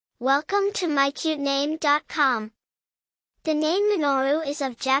Welcome to mycutename.com. The name Minoru is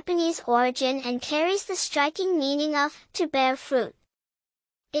of Japanese origin and carries the striking meaning of to bear fruit.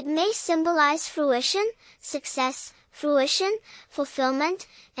 It may symbolize fruition, success, fulfillment,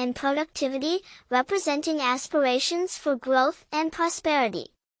 and productivity, representing aspirations for growth and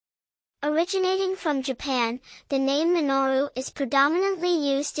prosperity. Originating from Japan, the name Minoru is predominantly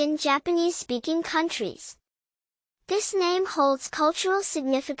used in Japanese-speaking countries. This name holds cultural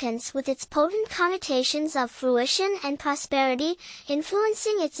significance with its potent connotations of fruition and prosperity,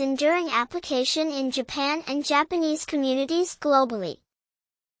 influencing its enduring application in Japan and Japanese communities globally.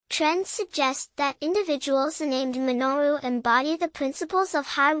 Trends suggest that individuals named Minoru embody the principles of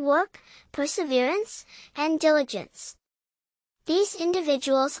hard work, perseverance, and diligence. These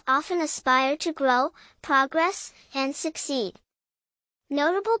individuals often aspire to grow, progress, and succeed.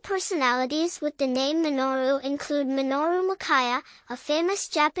 Notable personalities with the name Minoru include Minoru Makaya, a famous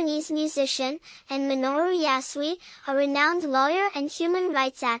Japanese musician, and Minoru Yasui, a renowned lawyer and human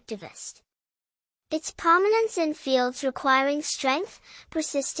rights activist. Its prominence in fields requiring strength,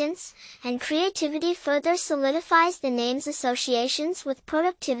 persistence, and creativity further solidifies the name's associations with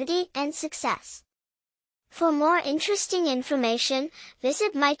productivity and success. For more interesting information,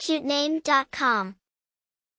 visit mycutename.com.